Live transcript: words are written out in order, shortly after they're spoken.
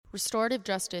Restorative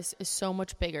justice is so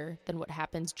much bigger than what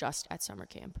happens just at summer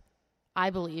camp. I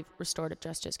believe restorative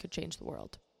justice could change the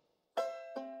world.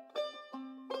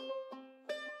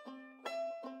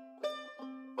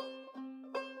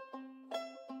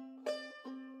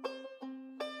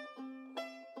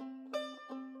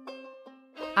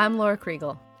 I'm Laura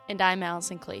Kriegel. And I'm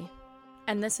Allison Klee.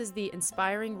 And this is the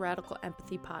Inspiring Radical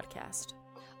Empathy Podcast,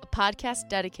 a podcast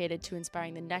dedicated to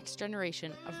inspiring the next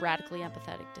generation of radically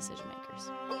empathetic decision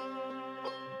makers.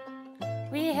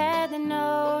 We had the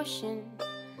notion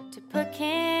to put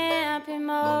camp in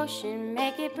motion,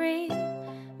 make it breathe,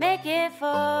 make it full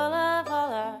of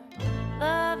all our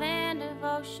love and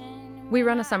devotion. We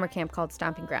run a summer camp called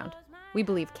Stomping Ground. We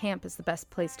believe camp is the best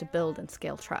place to build and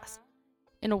scale trust.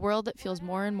 In a world that feels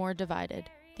more and more divided,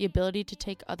 the ability to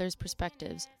take others'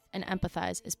 perspectives and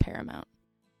empathize is paramount.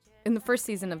 In the first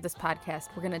season of this podcast,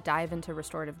 we're going to dive into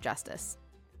restorative justice.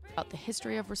 About the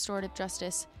history of restorative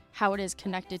justice, how it is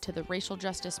connected to the racial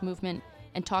justice movement,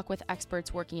 and talk with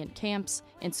experts working in camps,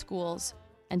 in schools,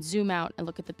 and zoom out and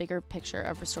look at the bigger picture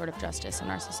of restorative justice in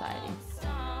our society.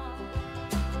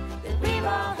 That we've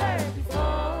all heard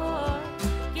before,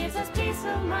 gives us peace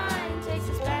of mind, takes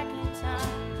us back in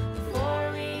time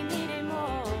before we needed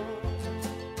more.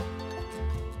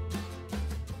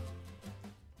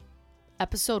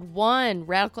 Episode 1,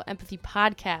 Radical Empathy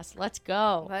Podcast. Let's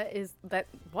go. What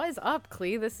is up,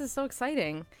 Klee? This is so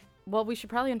exciting. Well, we should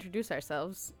probably introduce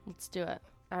ourselves. Let's do it.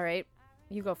 All right,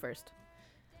 you go first.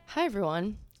 Hi,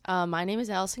 everyone. My name is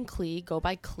Allison Klee, go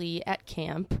by Klee at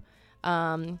camp.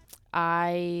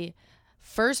 I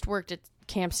first worked at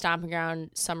Camp Stomping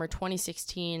Ground summer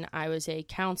 2016. I was a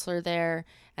counselor there,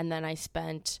 and then I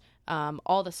spent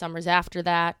all the summers after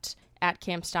that at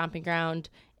Camp Stomping Ground,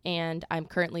 and I'm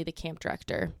currently the camp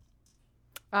director.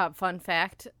 Fun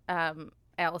fact,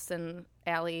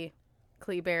 Allie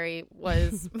Kleeberry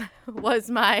was was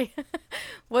my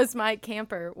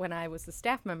camper when I was a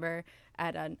staff member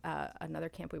at another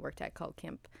camp we worked at called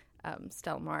Camp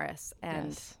Stella Maris, and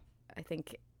Yes. I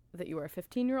think that you were a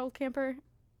 15-year-old camper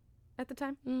at the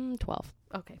time. 12.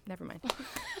 Okay, never mind.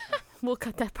 We'll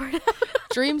cut that part out.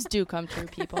 Dreams do come true,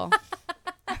 people.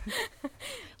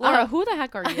 Laura, who the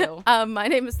heck are you? My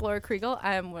name is Laura Kriegel.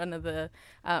 I'm one of the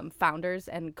founders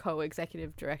and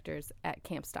co-executive directors at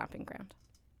Camp Stomping Ground.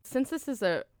 Since this is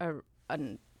a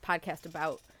podcast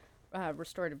about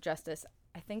restorative justice,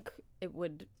 I think it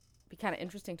would be kind of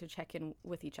interesting to check in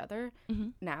with each other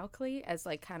now, Klee, as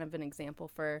like kind of an example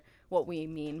for what we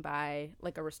mean by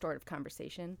like a restorative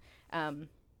conversation.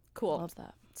 Cool. Love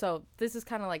that. So this is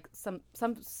kind of like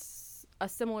a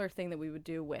similar thing that we would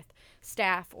do with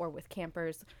staff or with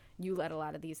campers. You led a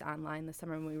lot of these online this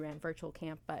summer when we ran virtual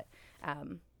camp, but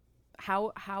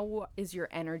how is your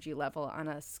energy level on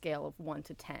a scale of 1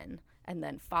 to 10? And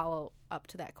then follow up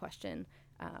to that question,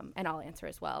 and I'll answer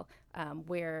as well,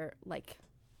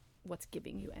 what's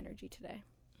giving you energy today?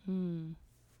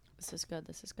 This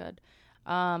is good.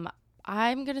 I'm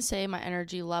going to say my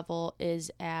energy level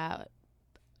is at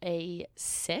a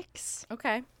 6.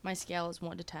 Okay. My scale is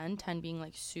 1 to 10, 10 being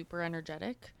like super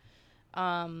energetic.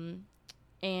 And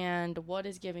what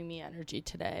is giving me energy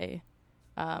today?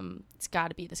 It's got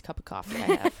to be this cup of coffee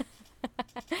I have.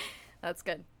 That's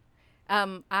good.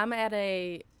 I'm at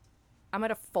a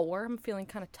 4. I'm feeling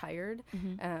kind of tired.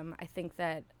 I think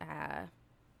that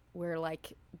we're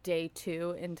like day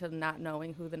 2 into not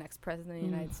knowing who the next president of the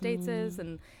United States is,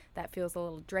 and that feels a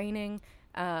little draining.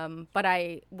 But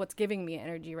what's giving me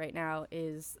energy right now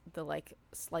is the like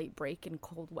slight break in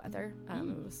cold weather.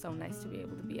 It was so nice to be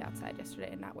able to be outside yesterday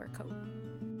and not wear a coat.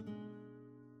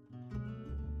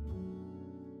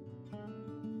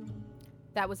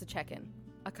 That was a check-in,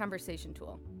 a conversation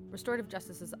tool. Restorative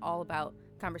justice is all about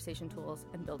conversation tools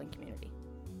and building community.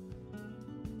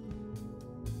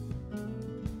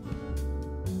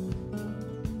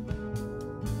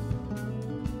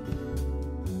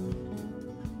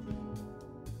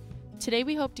 Today,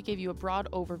 we hope to give you a broad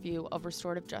overview of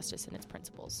restorative justice and its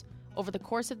principles. Over the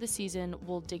course of the season,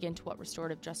 we'll dig into what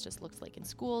restorative justice looks like in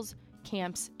schools,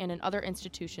 camps, and in other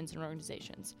institutions and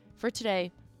organizations. For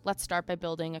today, let's start by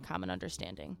building a common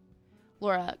understanding.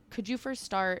 Laura, could you first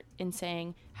start in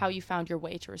saying how you found your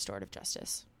way to restorative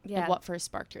justice? Yeah. And what first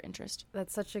sparked your interest?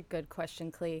 That's such a good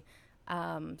question, Klee.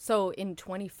 So in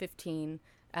 2015,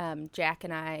 Jack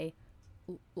and I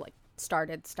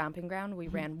started Stomping Ground. We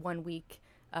ran 1 week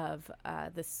of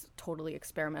this totally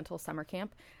experimental summer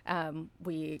camp.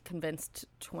 We convinced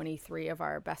 23 of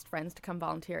our best friends to come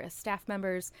volunteer as staff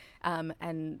members,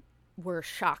 and were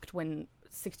shocked when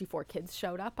 64 kids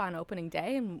showed up on opening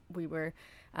day, and we were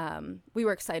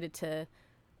excited to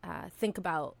think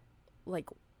about like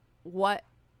what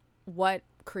what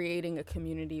creating a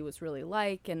community was really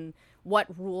like and what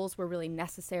rules were really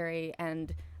necessary.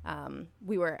 And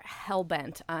we were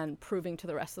hell-bent on proving to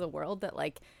the rest of the world that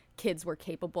like kids were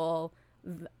capable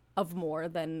of more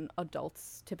than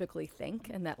adults typically think,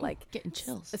 and that like getting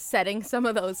chills,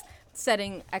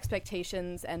 setting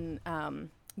expectations and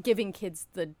giving kids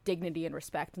the dignity and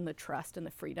respect and the trust and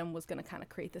the freedom was going to kind of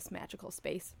create this magical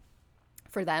space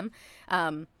for them.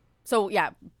 So yeah,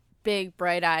 big,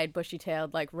 bright-eyed,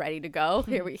 bushy-tailed, like ready to go.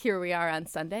 Here we are on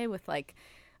Sunday with like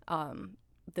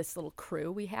this little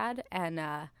crew we had, and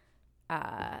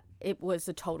it was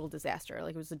a total disaster.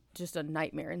 Like it was just a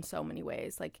nightmare in so many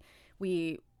ways. Like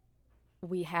we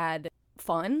had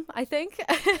fun, I think.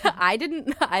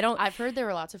 I've heard there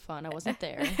were lots of fun. I wasn't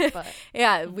there, but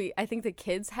yeah, I think the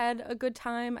kids had a good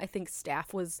time. I think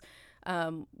staff was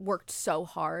worked so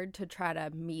hard to try to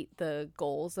meet the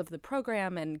goals of the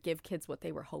program and give kids what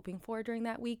they were hoping for during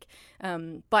that week.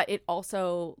 But it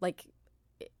also like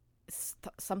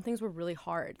some things were really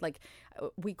hard. Like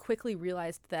we quickly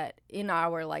realized that in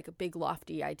our like big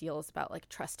lofty ideals about like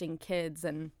trusting kids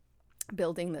and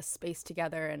building this space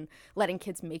together and letting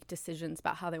kids make decisions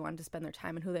about how they wanted to spend their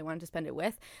time and who they wanted to spend it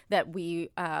with, that we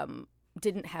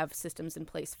didn't have systems in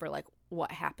place for like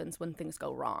what happens when things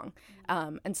go wrong.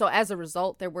 And so as a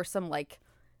result, there were some like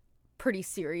pretty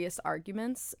serious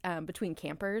arguments between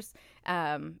campers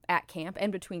at camp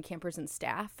and between campers and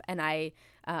staff. And I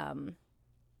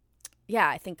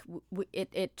think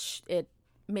it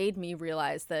made me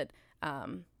realize that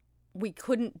we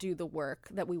couldn't do the work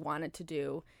that we wanted to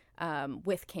do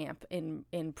with camp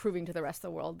in proving to the rest of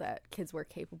the world that kids were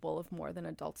capable of more than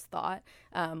adults thought,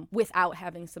 without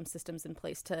having some systems in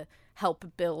place to help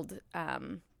build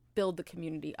the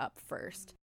community up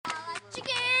first.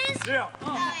 Chickens! Yeah.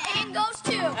 And goes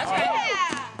too. That's right.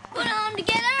 Yeah. Put them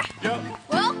together. Yep.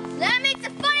 Well, that makes a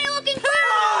funny looking crew.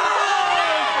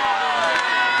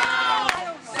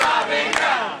 Stomping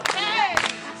ground. Hey.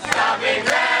 Stomping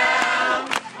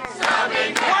ground.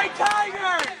 Stomping ground. White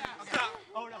Tiger.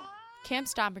 Oh, no. Camp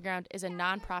Stomping Ground is a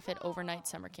nonprofit overnight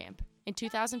summer camp. In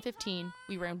 2015,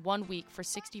 we ran 1 week for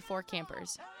 64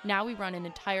 campers. Now we run an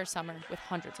entire summer with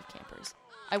hundreds of campers.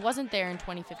 I wasn't there in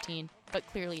 2015, but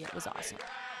clearly it was awesome.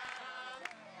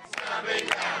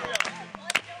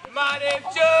 My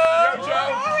name's Joe,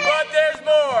 but there's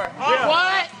more. Yeah.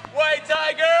 What? White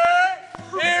Tiger,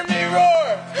 hear me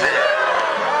roar.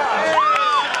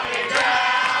 Stomping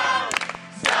ground,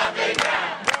 stomping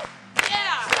ground.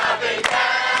 Yeah. Stomping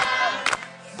ground,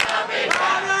 stomping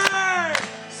ground.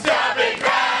 Stomping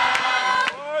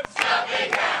ground, stomping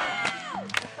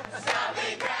ground.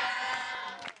 Stomping ground.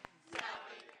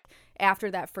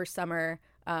 After that first summer,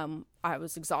 I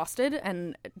was exhausted,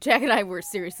 and Jack and I were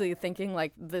seriously thinking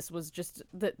like this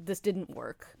didn't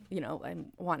work,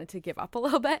 and wanted to give up a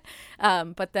little bit.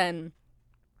 But then,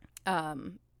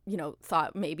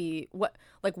 thought maybe what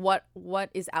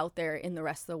is out there in the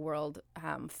rest of the world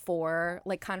for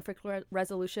like conflict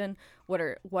resolution? What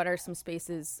are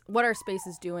spaces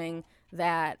doing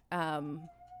that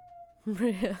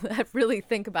that really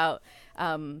think about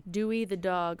Dewey the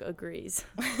dog agrees.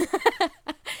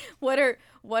 What are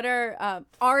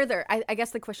there, I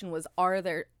guess the question was, are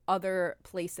there other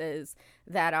places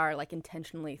that are like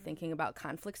intentionally thinking about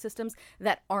conflict systems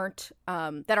that aren't,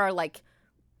 that are like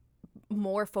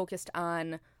more focused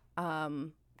on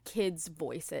kids'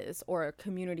 voices or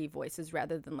community voices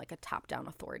rather than like a top-down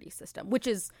authority system, which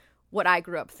is what I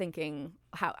grew up thinking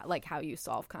how you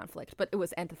solve conflict, but it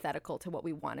was antithetical to what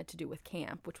we wanted to do with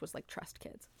camp, which was like trust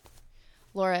kids.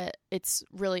 Laura, it's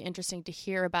really interesting to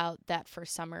hear about that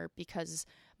first summer, because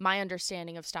my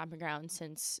understanding of Stomping Ground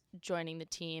since joining the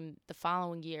team the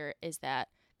following year is that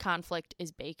conflict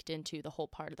is baked into the whole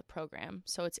part of the program.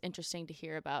 So it's interesting to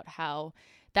hear about how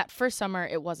that first summer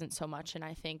it wasn't so much. And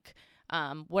I think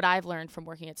what I've learned from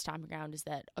working at Stomping Ground is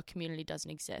that a community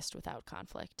doesn't exist without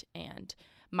conflict. And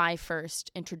my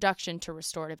first introduction to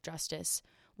restorative justice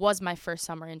was my first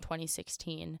summer in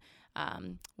 2016,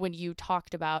 when you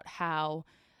talked about how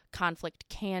conflict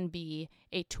can be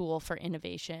a tool for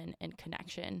innovation and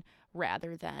connection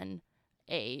rather than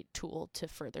a tool to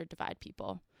further divide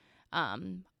people.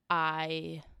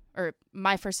 My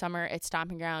first summer at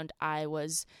Stomping Ground, I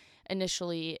was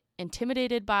initially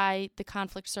intimidated by the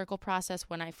conflict circle process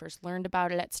when I first learned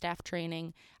about it at staff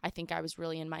training. I think I was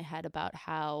really in my head about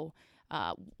how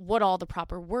what all the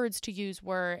proper words to use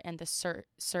were and the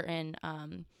certain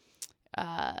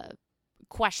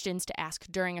questions to ask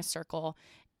during a circle.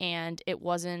 And it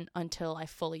wasn't until I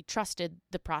fully trusted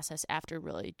the process after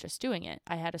really just doing it.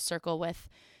 I had a circle with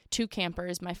 2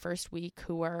 campers my first week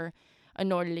who were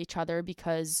annoyed at each other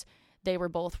because they were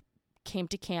both came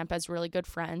to camp as really good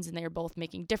friends, and they were both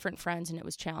making different friends, and it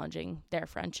was challenging their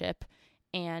friendship.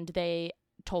 And they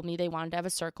told me they wanted to have a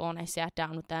circle, and I sat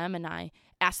down with them and I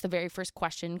asked the very first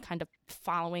question, kind of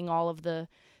following all of the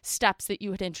steps that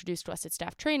you had introduced to us at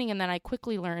staff training. And then I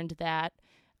quickly learned that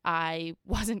I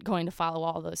wasn't going to follow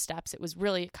all those steps. It was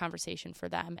really a conversation for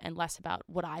them and less about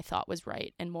what I thought was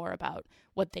right and more about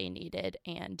what they needed,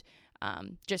 and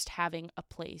just having a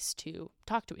place to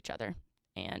talk to each other.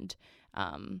 And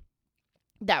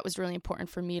that was really important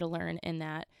for me to learn, in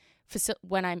that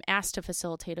when I'm asked to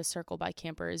facilitate a circle by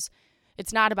campers,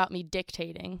 it's not about me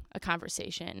dictating a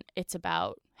conversation. It's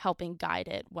about helping guide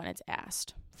it when it's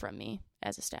asked from me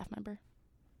as a staff member.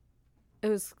 It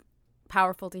was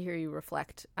powerful to hear you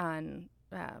reflect on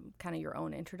kind of your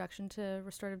own introduction to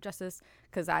restorative justice,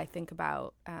 because I think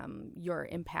about your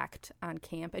impact on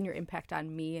camp and your impact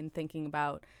on me, and thinking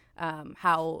about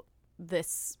how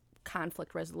this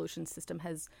conflict resolution system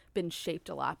has been shaped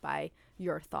a lot by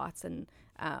your thoughts. And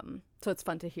so it's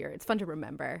fun to hear. It's fun to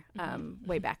remember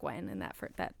way back when, in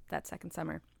that second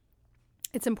summer.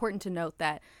 It's important to note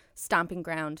that Stomping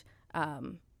Ground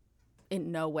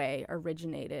in no way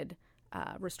originated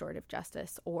restorative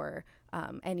justice or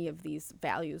any of these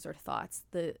values or thoughts.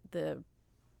 The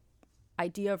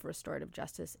idea of restorative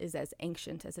justice is as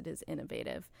ancient as it is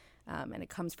innovative, and it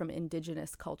comes from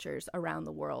indigenous cultures around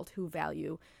the world who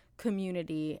value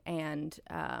community and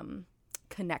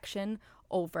connection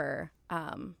over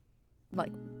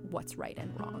like what's right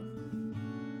and wrong.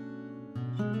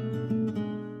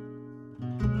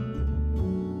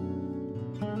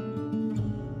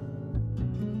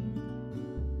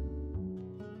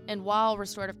 And while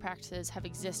restorative practices have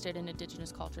existed in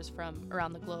indigenous cultures from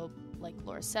around the globe, like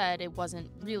Laura said, it wasn't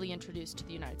really introduced to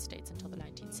the United States until the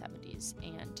 1970s.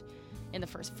 And in the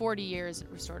first 40 years,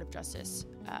 restorative justice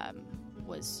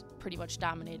was pretty much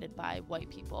dominated by white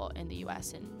people in the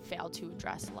U.S. and failed to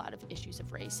address a lot of issues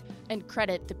of race and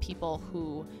credit the people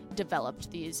who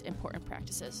developed these important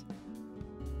practices.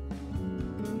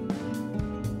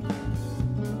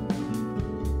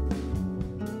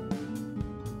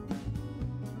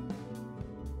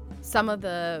 Some of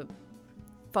the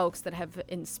folks that have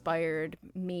inspired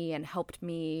me and helped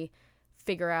me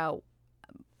figure out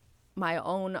my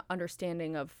own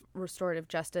understanding of restorative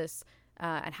justice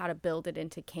and how to build it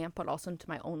into camp, but also into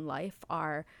my own life,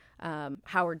 are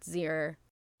Howard Zier.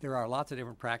 There are lots of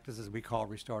different practices we call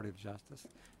restorative justice,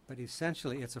 but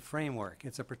essentially it's a framework.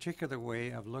 It's a particular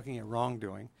way of looking at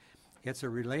wrongdoing. It's a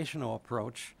relational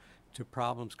approach to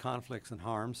problems, conflicts, and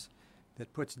harms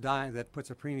that puts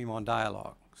a premium on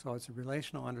dialogue. So it's a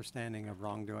relational understanding of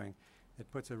wrongdoing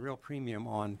that puts a real premium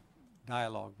on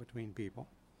dialogue between people.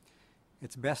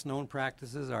 Its best known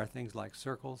practices are things like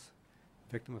circles,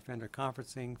 victim offender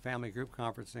conferencing, family group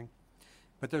conferencing.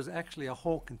 But there's actually a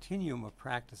whole continuum of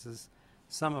practices,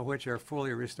 some of which are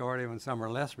fully restorative and some are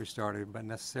less restorative,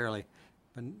 but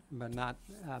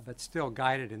still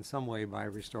guided in some way by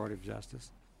restorative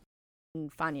justice.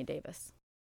 Fania Davis.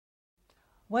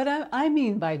 What I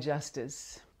mean by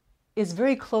justice is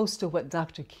very close to what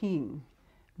Dr. King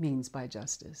means by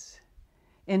justice.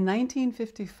 In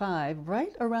 1955,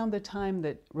 right around the time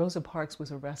that Rosa Parks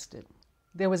was arrested,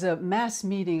 there was a mass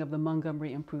meeting of the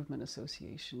Montgomery Improvement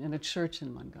Association in a church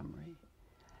in Montgomery.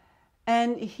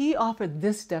 And he offered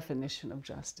this definition of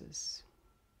justice.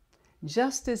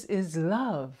 Justice is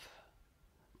love,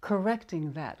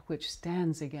 correcting that which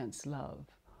stands against love.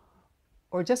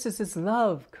 Or justice is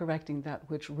love, correcting that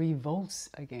which revolts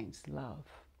against love.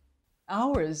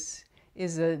 Ours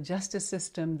is a justice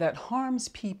system that harms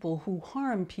people who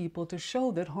harm people to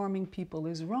show that harming people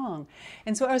is wrong.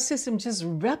 And so our system just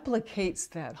replicates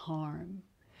that harm.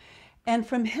 And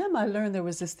from him, I learned there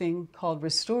was this thing called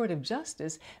restorative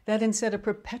justice, that instead of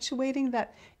perpetuating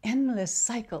that endless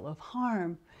cycle of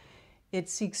harm, it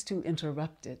seeks to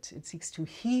interrupt it. It seeks to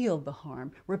heal the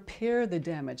harm, repair the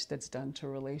damage that's done to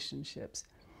relationships.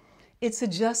 It's a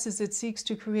justice that seeks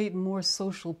to create more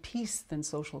social peace than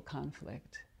social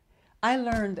conflict. I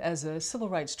learned as a civil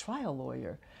rights trial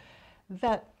lawyer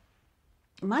that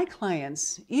my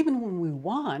clients, even when we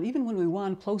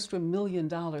won close to $1 million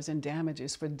in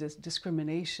damages for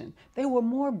discrimination, they were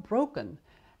more broken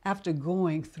after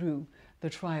going through the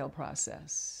trial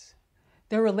process.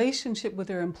 Their relationship with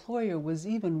their employer was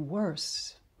even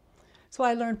worse. So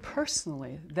I learned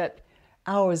personally that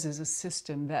ours is a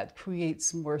system that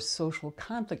creates more social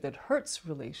conflict, that hurts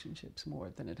relationships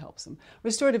more than it helps them.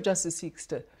 Restorative justice seeks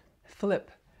to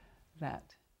flip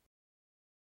that.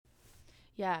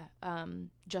 Yeah,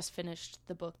 just finished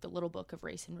the book, The Little Book of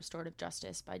Race and Restorative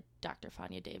Justice by Dr.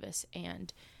 Fania Davis,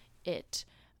 and it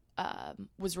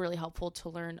was really helpful to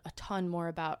learn a ton more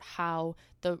about how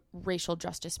the racial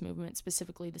justice movement,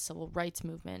 specifically the civil rights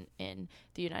movement in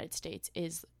the United States,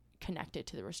 is connected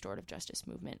to the restorative justice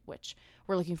movement, which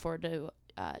we're looking forward to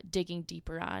digging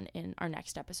deeper on in our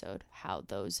next episode, how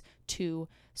those two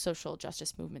social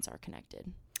justice movements are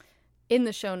connected. In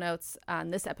the show notes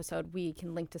on this episode, we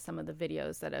can link to some of the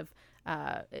videos that have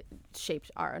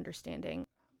shaped our understanding.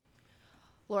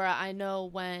 Laura, I know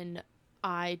when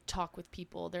I talk with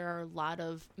people, there are a lot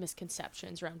of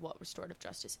misconceptions around what restorative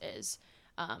justice is.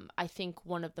 I think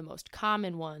one of the most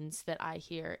common ones that I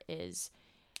hear is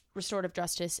restorative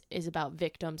justice is about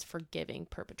victims forgiving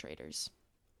perpetrators.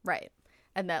 Right.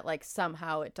 And that like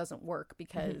somehow it doesn't work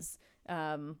because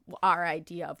our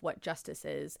idea of what justice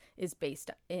is based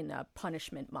in a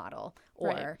punishment model,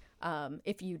 or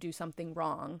if you do something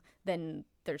wrong, then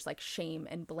there's like shame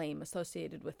and blame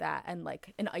associated with that, and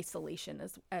like an isolation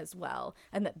as well,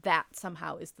 and that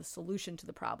somehow is the solution to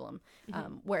the problem.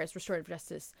 Whereas restorative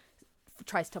justice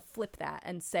tries to flip that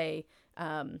and say,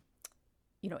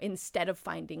 instead of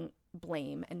finding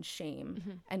blame and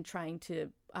shame and trying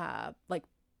to like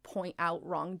point out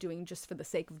wrongdoing just for the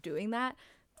sake of doing that,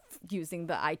 using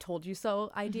the I told you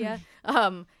so idea,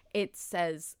 it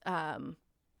says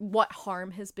what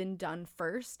harm has been done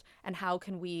first and how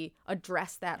can we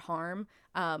address that harm,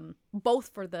 both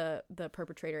for the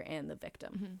perpetrator and the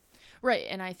victim. Right.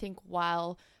 And I think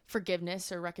while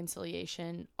forgiveness or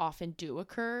reconciliation often do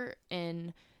occur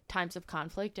in times of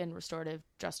conflict and restorative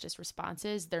justice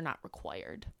responses, they're not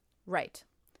required. Right.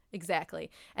 Exactly.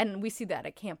 And we see that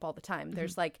at camp all the time.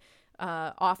 There's like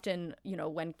often,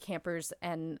 when campers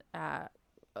and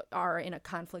are in a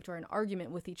conflict or an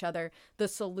argument with each other, the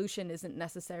solution isn't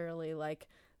necessarily like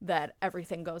that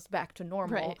everything goes back to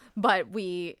normal, but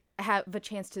we have the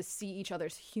chance to see each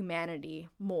other's humanity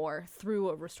more through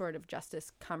a restorative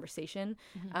justice conversation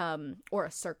or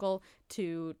a circle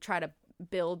to try to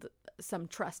build some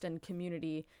trust and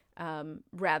community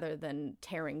rather than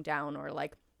tearing down or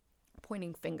like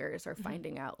pointing fingers or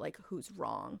finding out like who's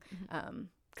wrong,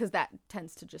 because that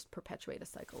tends to just perpetuate a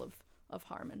cycle of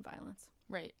harm and violence.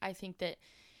 Right. I think that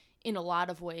in a lot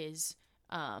of ways,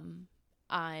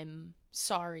 I'm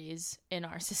sorry's in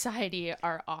our society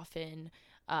are often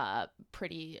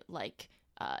pretty like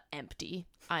empty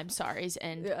I'm sorry's,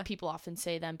 and people often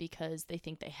say them because they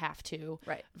think they have to,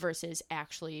 versus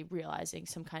actually realizing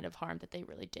some kind of harm that they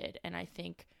really did. And I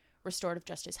think restorative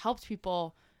justice helps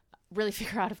people really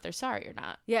figure out if they're sorry or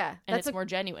not. Yeah. And it's more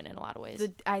genuine in a lot of ways.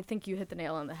 I think you hit the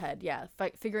nail on the head. Yeah.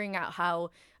 Figuring out how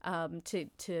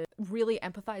to really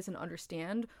empathize and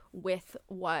understand with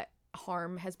what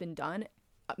harm has been done,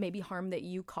 maybe harm that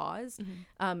you caused.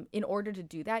 In order to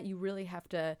do that, you really have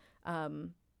to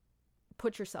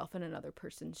put yourself in another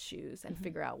person's shoes and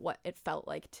figure out what it felt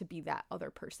like to be that other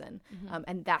person.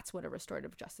 And that's what a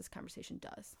restorative justice conversation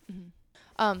does.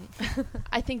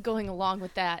 I think going along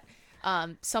with that,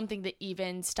 something that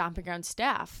even Stomping Ground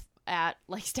staff at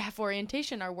like staff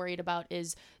orientation are worried about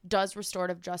is, does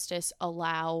restorative justice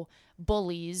allow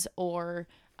bullies or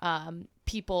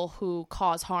people who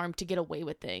cause harm to get away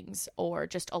with things, or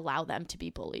just allow them to be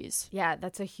bullies? Yeah,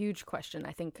 that's a huge question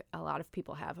I think a lot of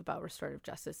people have about restorative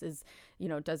justice is,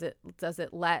 does it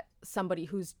let somebody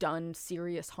who's done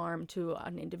serious harm to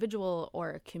an individual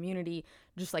or a community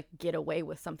just like get away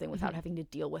with something without having to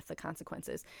deal with the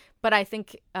consequences? But I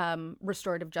think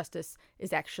restorative justice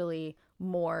is actually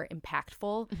more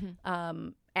impactful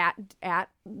at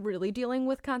really dealing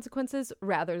with consequences,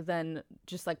 rather than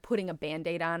just like putting a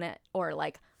Band-Aid on it or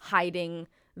like hiding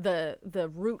the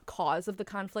root cause of the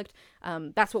conflict.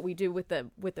 That's what we do with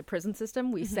the prison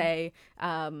system. We say,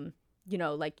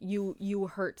 like you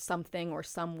hurt something or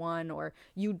someone, or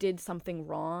you did something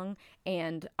wrong,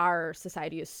 and our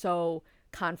society is so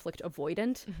conflict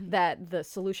avoidant that the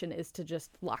solution is to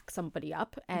just lock somebody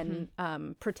up and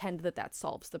pretend that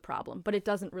solves the problem, but it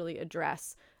doesn't really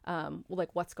address like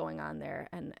what's going on there,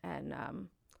 and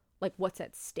like what's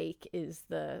at stake is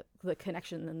the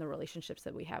connection and the relationships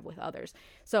that we have with others.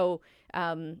 So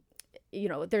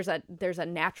there's a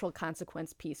natural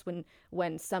consequence piece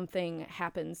when something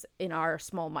happens in our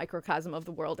small microcosm of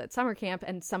the world at summer camp,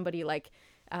 and somebody like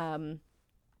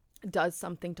does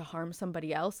something to harm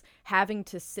somebody else. Having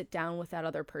to sit down with that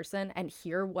other person and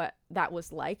hear what that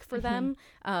was like for them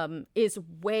is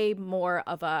way more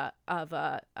of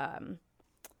a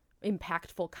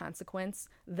impactful consequence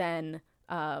than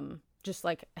just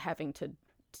like having to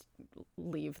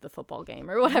leave the football game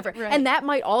or whatever. And that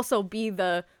might also be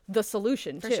the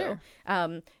solution too. Sure.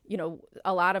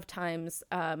 A lot of times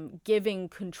giving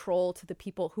control to the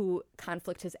people who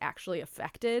conflict has actually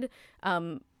affected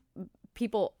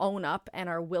people own up and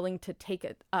are willing to take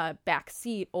a back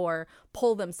seat or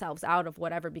pull themselves out of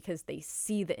whatever because they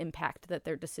see the impact that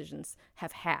their decisions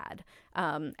have had.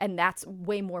 And that's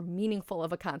way more meaningful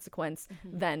of a consequence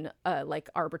than like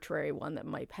arbitrary one that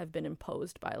might have been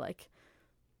imposed by like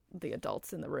the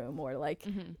adults in the room or like,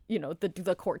 you know,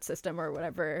 the court system or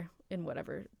whatever, in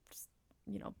whatever,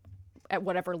 you know, at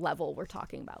whatever level we're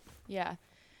talking about. Yeah.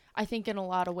 I think in a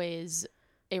lot of ways,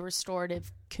 a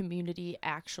restorative community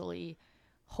actually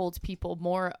holds people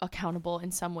more accountable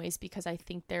in some ways, because I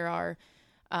think there are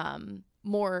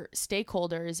more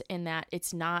stakeholders in that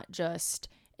it's not just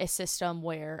a system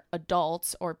where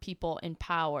adults or people in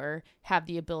power have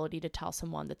the ability to tell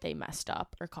someone that they messed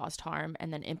up or caused harm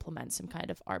and then implement some kind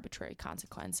of arbitrary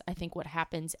consequence. I think what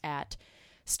happens at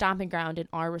Stomping Ground in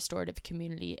our restorative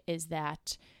community is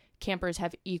that campers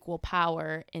have equal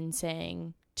power in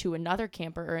saying to another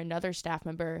camper or another staff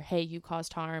member, hey, you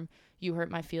caused harm, you hurt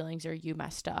my feelings, or you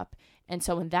messed up. And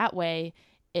so in that way,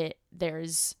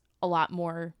 there's a lot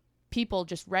more people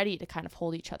just ready to kind of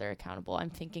hold each other accountable. I'm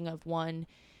thinking of one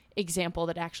example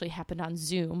that actually happened on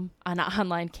Zoom, on an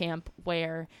online camp,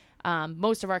 where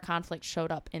most of our conflict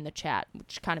showed up in the chat,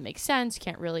 which kind of makes sense.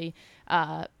 Can't really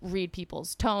read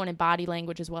people's tone and body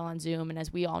language as well on Zoom. And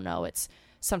as we all know, it's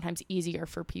sometimes easier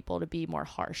for people to be more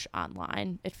harsh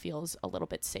online. It feels a little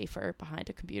bit safer behind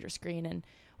a computer screen. And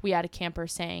we had a camper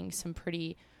saying some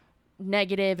pretty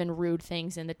negative and rude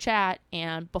things in the chat.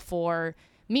 And before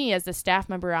me, as the staff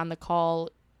member on the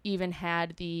call, even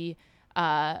had the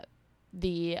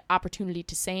opportunity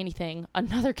to say anything,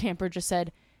 another camper just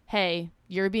said, hey,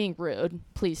 you're being rude,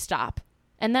 please stop.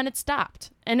 And then it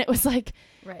stopped. And it was like,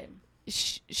 right.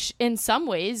 In some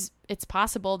ways, it's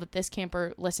possible that this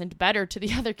camper listened better to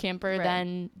the other camper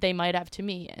than they might have to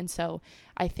me. And so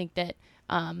I think that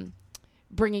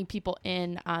bringing people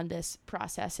in on this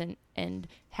process and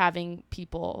having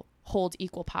people hold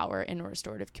equal power in a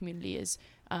restorative community is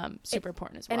super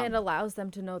important as well. And it allows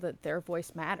them to know that their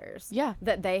voice matters. Yeah.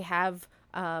 That they have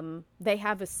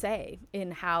a say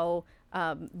in how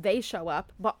they show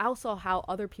up, but also how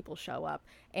other people show up,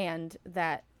 and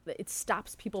that it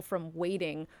stops people from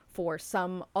waiting for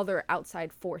some other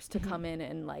outside force to come in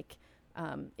and like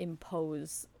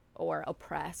impose or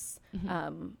oppress,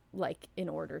 like in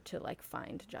order to like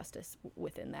find justice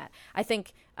within that. I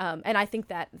think, and I think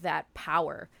that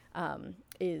power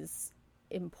is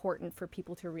important for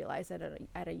people to realize at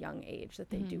a young age, that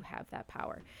they do have that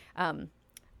power.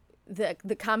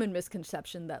 The common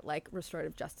misconception that like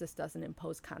restorative justice doesn't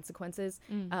impose consequences,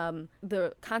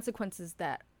 the consequences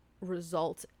that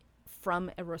result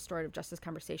from a restorative justice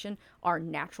conversation are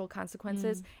natural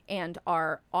consequences and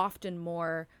are often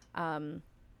more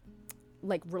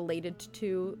like related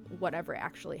to whatever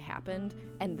actually happened,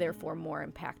 and therefore more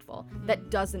impactful.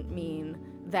 That doesn't mean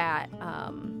that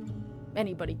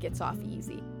anybody gets off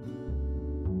easy.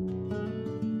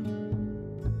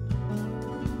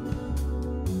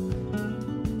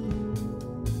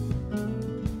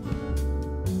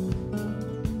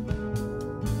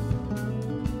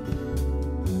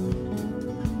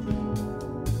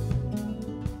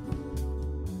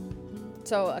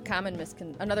 So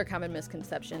another common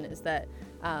misconception is that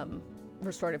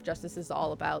restorative justice is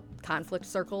all about conflict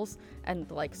circles and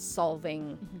like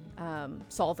solving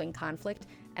conflict.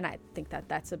 And I think that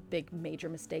that's a big major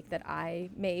mistake that I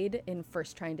made in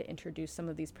first trying to introduce some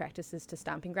of these practices to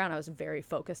Stomping Ground. I was very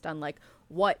focused on like,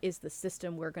 what is the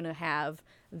system we're going to have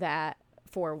that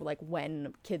for like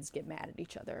when kids get mad at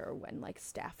each other or when like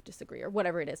staff disagree or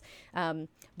whatever it is.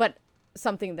 But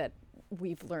something that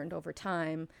we've learned over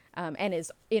time and is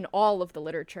in all of the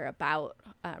literature about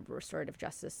restorative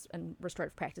justice and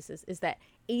restorative practices is that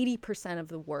 80% of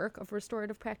the work of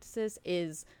restorative practices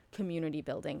is community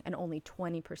building, and only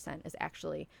 20% is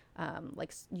actually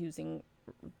like using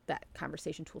that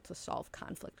conversation tool to solve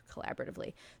conflict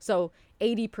collaboratively. So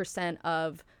 80%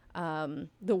 of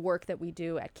the work that we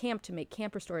do at camp to make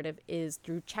camp restorative is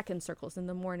through check-in circles in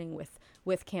the morning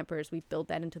with campers. We build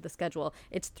that into the schedule.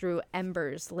 It's through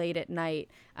embers late at night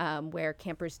where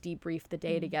campers debrief the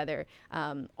day together.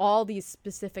 All these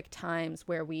specific times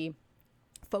where we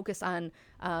focus on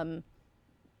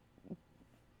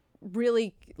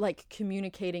really like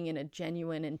communicating in a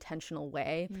genuine, intentional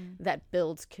way that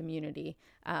builds community.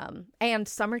 And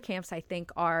summer camps, I think,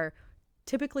 are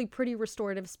typically pretty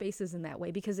restorative spaces in that way,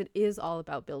 because it is all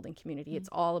about building community. It's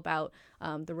all about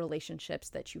the relationships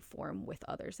that you form with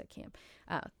others at camp.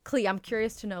 Clea, I'm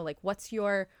curious to know, like, what's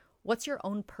your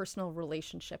own personal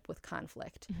relationship with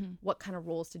conflict? What kind of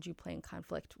roles did you play in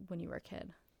conflict when you were a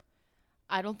kid?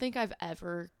 I don't think I've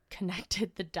ever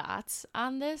connected the dots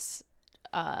on this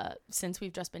since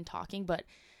we've just been talking, but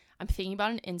I'm thinking about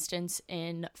an instance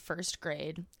in first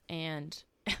grade, and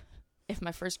if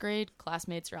my first grade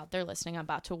classmates are out there listening, I'm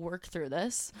about to work through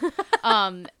this.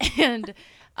 And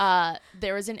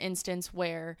there was an instance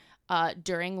where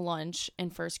during lunch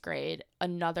in first grade,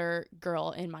 another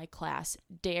girl in my class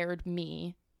dared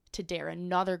me to dare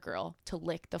another girl to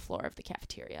lick the floor of the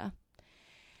cafeteria.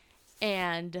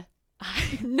 And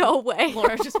no way.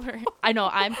 Laura just I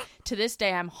know, to this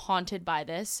day I'm haunted by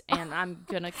this, and I'm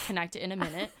gonna connect it in a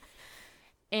minute.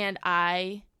 And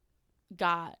I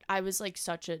was like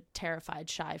such a terrified,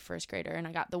 shy first grader, and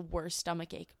I got the worst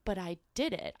stomach ache, but I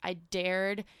did it. I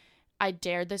dared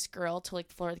this girl to lick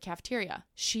the floor of the cafeteria.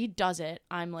 She does it.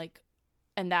 I'm like,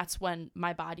 and that's when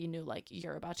my body knew, like,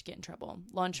 you're about to get in trouble.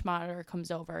 Lunch monitor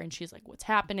comes over and she's like, what's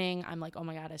happening? I'm like, oh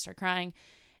my God, I start crying.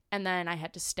 And then I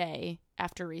had to stay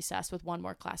after recess with one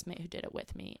more classmate who did it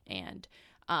with me. And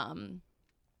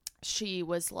she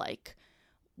was like,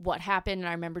 what happened? And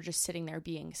I remember just sitting there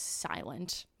being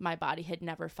silent. My body had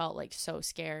never felt like so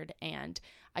scared. And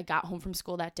I got home from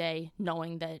school that day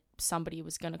knowing that somebody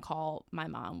was going to call my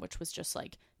mom, which was just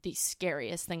like the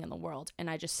scariest thing in the world. And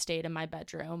I just stayed in my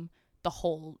bedroom the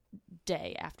whole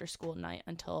day after school night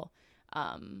until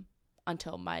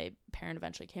my parent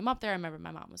eventually came up there. I remember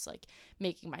my mom was like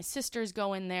making my sisters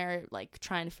go in there, like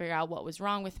trying to figure out what was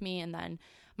wrong with me. And then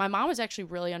my mom was actually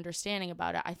really understanding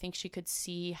about it. I think she could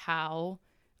see how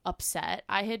upset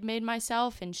I had made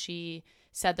myself, and she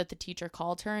said that the teacher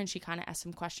called her and she kind of asked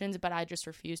some questions, but I just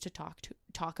refused to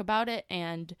talk about it.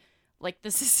 And like,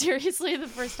 this is seriously the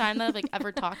first time that I've like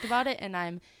ever talked about it, and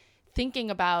I'm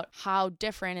thinking about how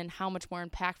different and how much more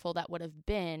impactful that would have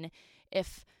been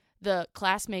if the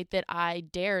classmate that I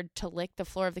dared to lick the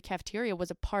floor of the cafeteria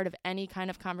was a part of any kind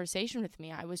of conversation with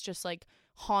me. I was just like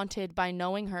haunted by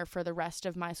knowing her for the rest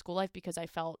of my school life because I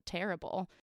felt terrible.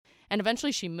 And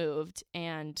eventually she moved,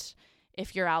 and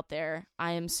if you're out there,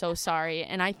 I am so sorry,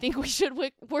 and I think we should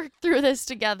work through this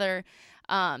together.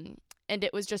 And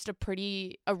it was just a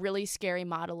really scary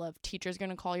model of teacher's going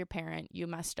to call your parent, you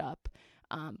messed up.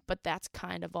 But that's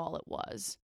kind of all it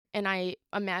was. And I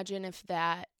imagine if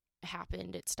that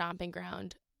happened at Stomping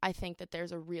Ground, I think that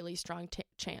there's a really strong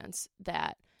chance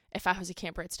that if I was a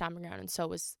camper at Stomping Ground and so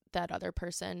was that other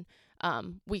person,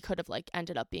 we could have like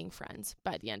ended up being friends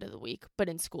by the end of the week. But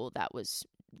in school,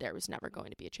 there was never going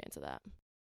to be a chance of that.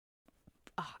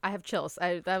 Oh, I have chills.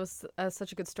 That was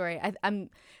such a good story.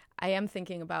 I am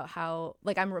thinking about how,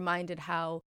 like, I'm reminded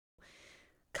how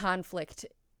conflict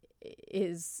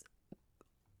is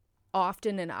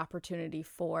often an opportunity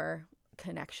for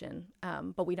connection,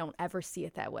 but we don't ever see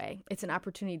it that way. It's an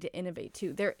opportunity to innovate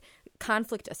too.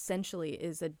 Conflict essentially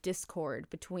is a discord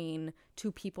between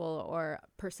two people or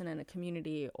a person in a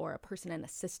community or a person in a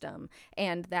system,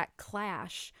 and that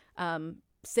clash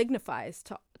signifies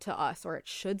to us, or it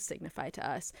should signify to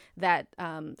us, that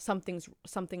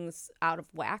something's out of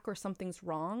whack or something's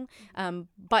wrong.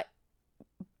 But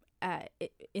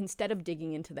instead of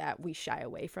digging into that, we shy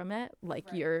away from it, like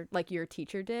right. your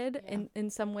teacher did. Yeah.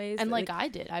 in some ways, and like I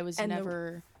did. I was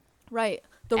never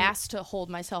asked to hold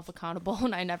myself accountable,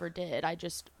 and I never did. I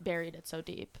just buried it so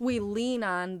deep. We lean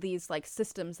on these like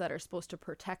systems that are supposed to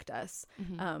protect us,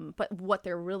 but what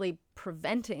they're really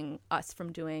preventing us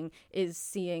from doing is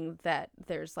seeing that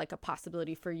there's like a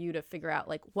possibility for you to figure out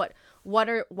like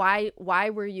why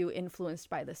were you influenced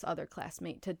by this other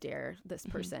classmate to dare this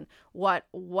person? What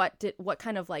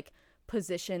kind of like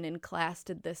position in class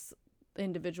did this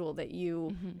individual that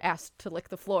you asked to lick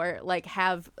the floor like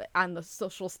have on the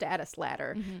social status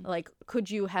ladder? Like, could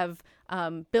you have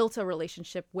built a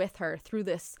relationship with her through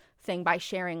this thing by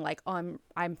sharing like, oh,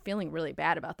 I'm feeling really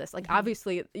bad about this? Like,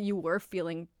 obviously you were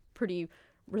feeling pretty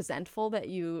resentful that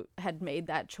you had made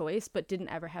that choice, but didn't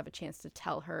ever have a chance to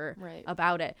tell her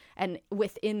about it. And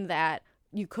within that,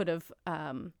 you could have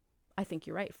I think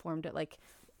you're right, formed it like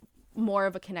more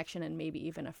of a connection and maybe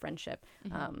even a friendship.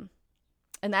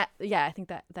 And that, yeah, I think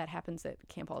that happens at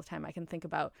camp all the time. I can think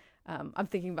about, I'm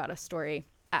thinking about a story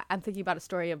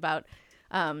about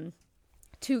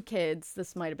two kids.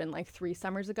 This might have been like 3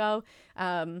 summers ago.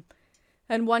 And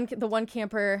the one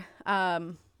camper,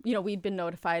 we'd been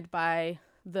notified by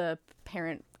the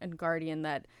parent and guardian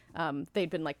that they'd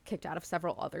been like kicked out of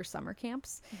several other summer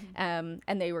camps. And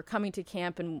they were coming to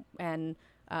camp, and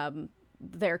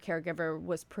their caregiver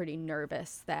was pretty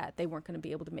nervous that they weren't going to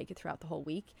be able to make it throughout the whole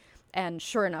week. And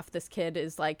sure enough, this kid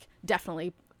is like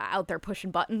definitely out there pushing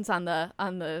buttons on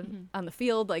the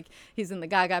field. Like, he's in the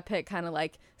Gaga pit, kind of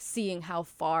like seeing how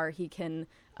far he can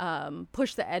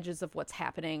push the edges of what's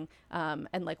happening,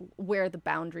 and like where the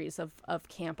boundaries of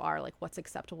camp are, like what's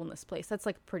acceptable in this place. That's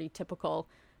like pretty typical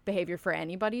behavior for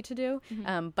anybody to do.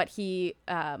 But he,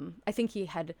 I think he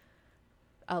had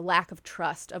a lack of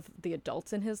trust of the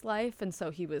adults in his life, and so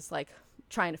he was like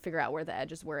trying to figure out where the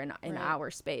edges were in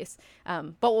our space.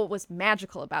 But what was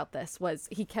magical about this was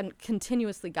he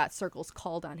continuously got circles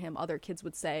called on him. Other kids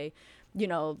would say, you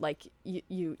know, like,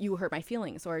 you hurt my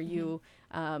feelings, or you're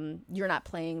not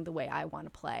playing the way I want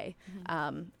to play.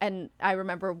 And I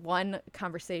remember one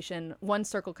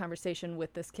circle conversation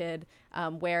with this kid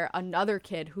where another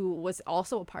kid who was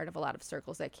also a part of a lot of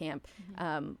circles at camp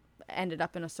ended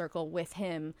up in a circle with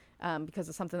him because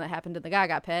of something that happened in the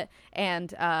Gaga pit.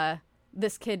 And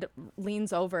this kid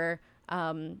leans over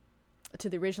to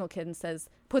the original kid and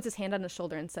puts his hand on his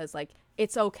shoulder and says, like,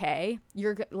 it's okay.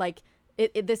 You're like,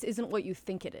 this isn't what you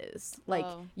think it is. Like,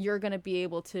 you're going to be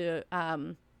able to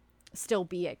still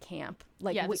be at camp.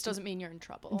 Like, yeah, this doesn't mean you're in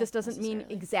trouble. This doesn't mean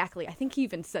exactly. I think he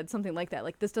even said something like that.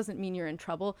 Like, this doesn't mean you're in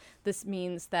trouble. This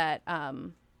means that,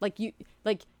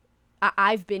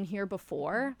 I've been here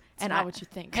before, it's not what you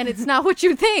think, and it's not what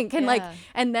you think, and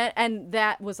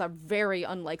that was a very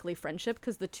unlikely friendship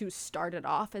because the two started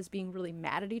off as being really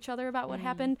mad at each other about what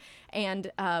happened,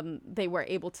 and they were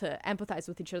able to empathize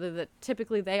with each other. That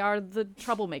typically they are the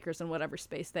troublemakers in whatever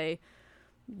space they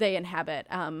inhabit,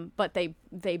 but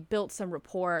they built some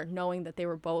rapport, knowing that they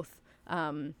were both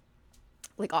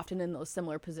like often in those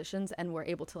similar positions, and were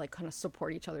able to like kind of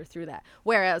support each other through that.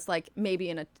 Whereas like maybe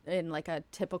in like a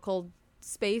typical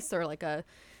space or like a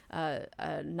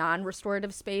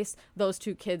non-restorative space, those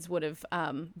two kids would have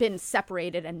been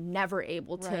separated and never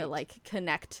able to like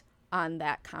connect on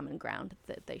that common ground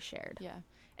that they shared. Yeah.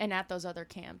 And at those other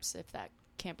camps, if that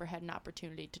camper had an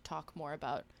opportunity to talk more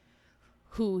about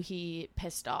who he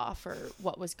pissed off or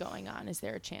what was going on, is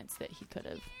there a chance that he could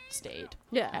have stayed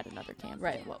at another camp?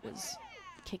 Right. Like what was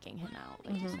kicking him out,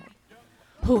 like you said.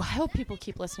 Ooh, I hope people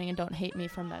keep listening and don't hate me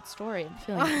from that story. I'm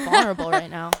feeling vulnerable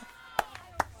right now.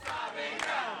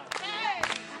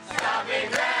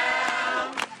 Stomping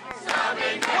ground!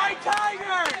 White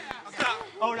Tiger!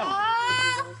 Oh no.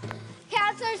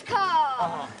 Counselor's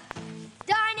call.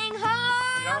 Dining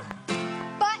hall.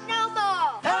 But no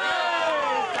more.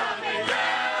 Stomping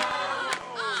ground!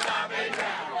 Stomping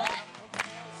ground!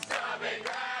 Stomping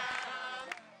ground!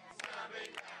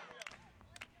 Stomping ground!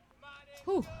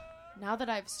 Whew. Now that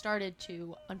I've started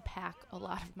to unpack a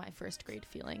lot of my first grade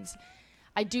feelings,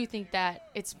 I do think that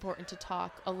it's important to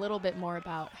talk a little bit more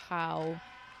about how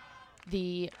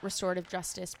the restorative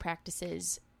justice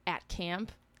practices at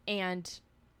camp and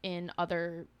in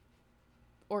other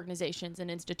organizations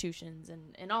and institutions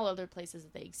and in all other places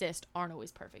that they exist aren't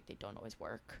always perfect. They don't always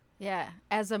work. Yeah.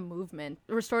 As a movement,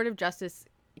 restorative justice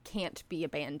can't be a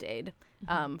Band-Aid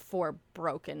for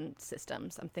broken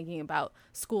systems. I'm thinking about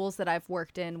schools that I've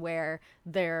worked in where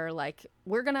they're like,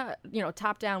 we're going to,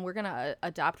 top down, we're going to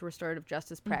adopt restorative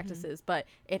justice practices, but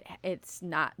it's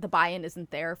not, the buy-in isn't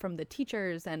there from the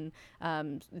teachers, and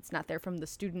it's not there from the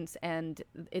students, and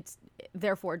it's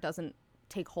therefore doesn't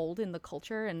take hold in the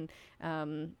culture. And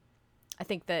I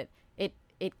think that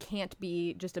it can't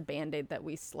be just a Band-Aid that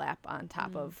we slap on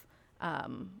top of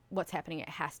what's happening. It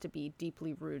has to be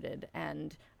deeply rooted,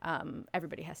 and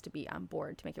everybody has to be on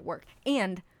board to make it work.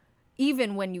 And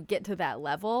even when you get to that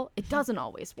level, it doesn't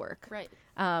always work. Right.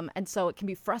 And so it can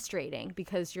be frustrating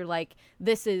because you're like,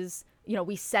 this is,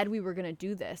 we said we were going to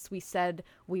do this. We said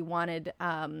we wanted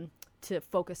to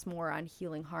focus more on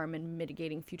healing harm and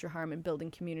mitigating future harm and building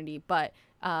community. But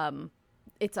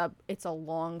it's a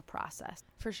long process.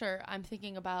 For sure. I'm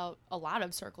thinking about a lot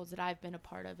of circles that I've been a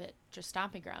part of at just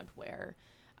Stomping Ground where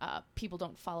people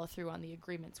don't follow through on the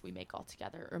agreements we make all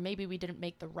together. Or maybe we didn't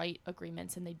make the right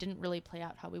agreements and they didn't really play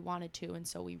out how we wanted to. And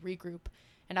so we regroup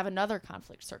and have another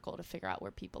conflict circle to figure out where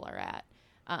people are at.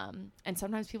 And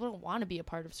sometimes people don't want to be a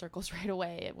part of circles right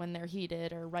away when they're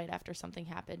heated or right after something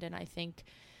happened. And I think,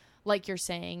 like you're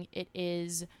saying, it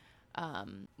is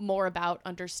more about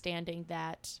understanding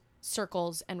that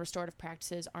circles and restorative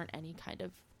practices aren't any kind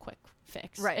of quick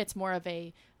fix. Right. It's more of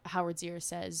a, Howard Zier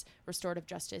says, restorative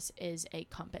justice is a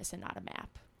compass and not a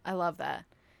map. I love that.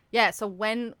 Yeah, so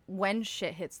when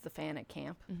shit hits the fan at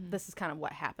camp, this is kind of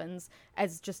what happens,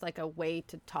 as just like a way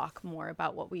to talk more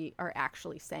about what we are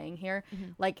actually saying here.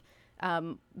 Like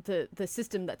the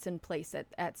system that's in place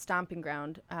at Stomping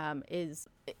Ground is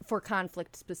for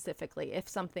conflict specifically. If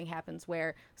something happens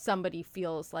where somebody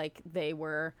feels like they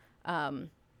were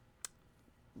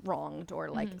wronged or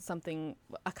like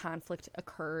a conflict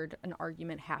occurred, an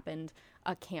argument happened,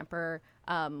 a camper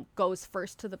goes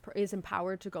first to is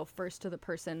empowered to go first to the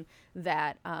person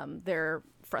that they're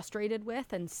frustrated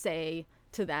with and say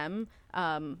to them,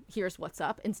 here's what's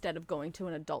up, instead of going to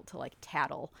an adult to like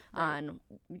tattle on,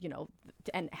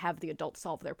 and have the adult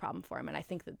solve their problem for them. And I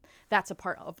think that that's a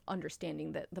part of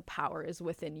understanding that the power is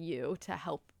within you to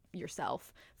help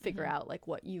yourself figure out like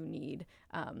what you need,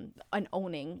 and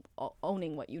owning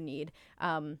what you need.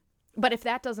 But if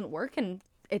that doesn't work, and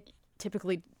it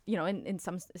typically, in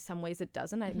some ways it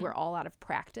doesn't, we're all out of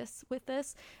practice with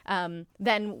this,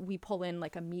 then we pull in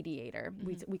like a mediator.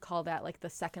 We call that like the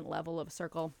second level of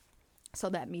circle. So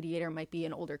that mediator might be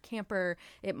an older camper,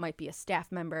 it might be a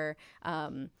staff member,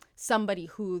 somebody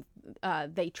who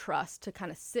they trust to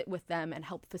kind of sit with them and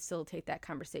help facilitate that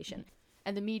conversation.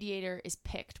 And the mediator is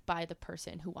picked by the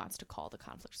person who wants to call the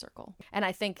conflict circle. And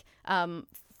I think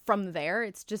from there,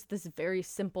 it's just this very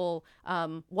simple,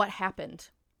 what happened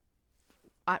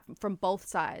from both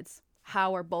sides?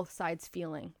 How are both sides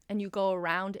feeling? And you go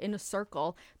around in a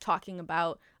circle talking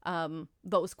about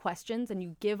those questions, and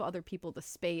you give other people the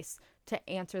space to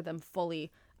answer them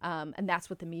fully. And that's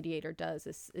what the mediator does,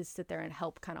 is sit there and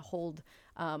help kind of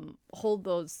hold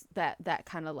those, that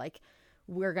kind of like,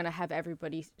 we're going to have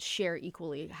everybody share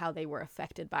equally how they were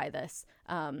affected by this,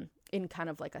 in kind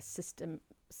of like a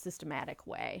systematic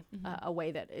way, a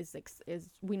way that is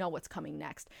we know what's coming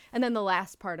next. And then the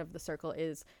last part of the circle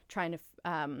is trying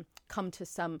to come to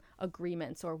some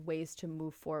agreements or ways to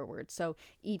move forward. So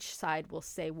each side will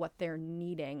say what they're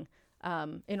needing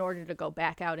in order to go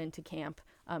back out into camp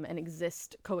and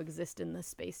coexist in this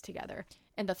space together.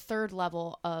 And the third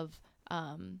level of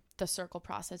the circle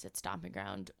process at Stomping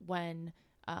Ground, when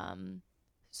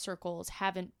circles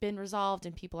haven't been resolved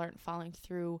and people aren't following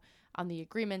through on the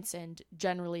agreements, and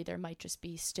generally there might just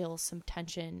be still some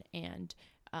tension and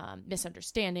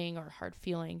misunderstanding or hard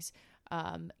feelings,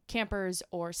 campers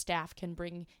or staff can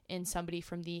bring in somebody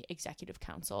from the executive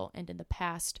council. And in the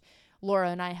past, Laura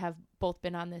and I have both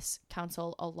been on this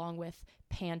council, along with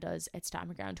Pandas at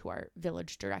Stomping Ground, who are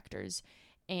village directors.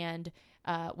 And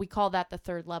we call that the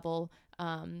third level,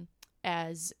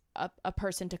 as a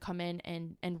person to come in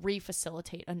and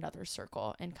re-facilitate another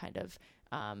circle and kind of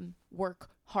work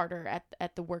harder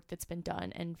at the work that's been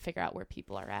done and figure out where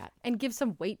people are at. And give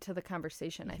some weight to the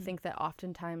conversation. I think that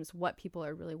oftentimes what people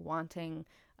are really wanting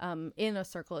in a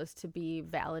circle is to be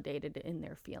validated in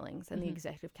their feelings, and the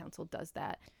executive council does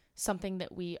that. Something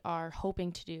that we are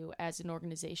hoping to do as an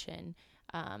organization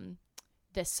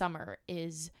this summer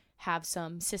is have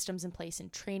some systems in place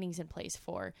and trainings in place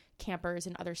for campers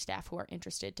and other staff who are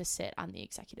interested to sit on the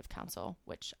executive council,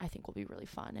 which I think will be really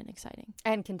fun and exciting.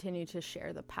 And continue to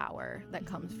share the power that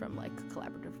comes from like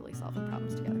collaboratively solving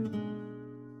problems together.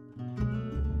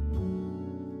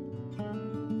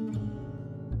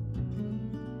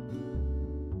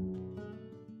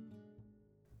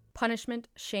 Punishment,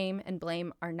 shame, and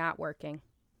blame are not working.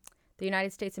 The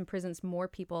United States imprisons more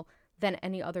people than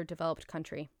any other developed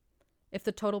country. If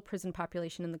the total prison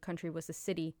population in the country was a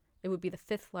city, it would be the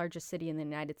 5th largest city in the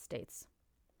United States.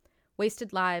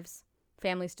 Wasted lives,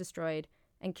 families destroyed,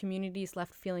 and communities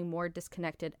left feeling more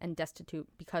disconnected and destitute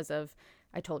because of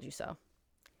I told you so.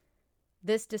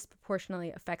 This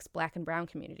disproportionately affects Black and brown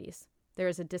communities. There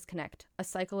is a disconnect, a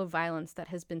cycle of violence that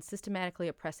has been systematically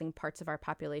oppressing parts of our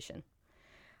population.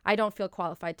 I don't feel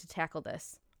qualified to tackle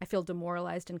this. I feel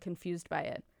demoralized and confused by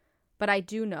it. But I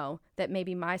do know that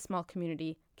maybe my small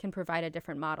community can provide a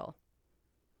different model.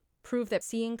 Prove that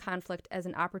seeing conflict as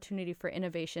an opportunity for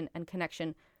innovation and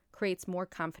connection creates more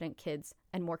confident kids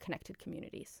and more connected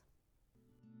communities.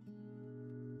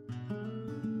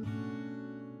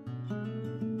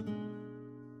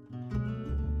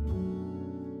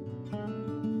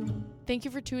 Thank you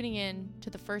for tuning in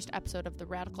to the first episode of the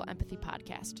Radical Empathy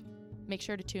Podcast. Make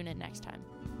sure to tune in next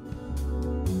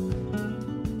time.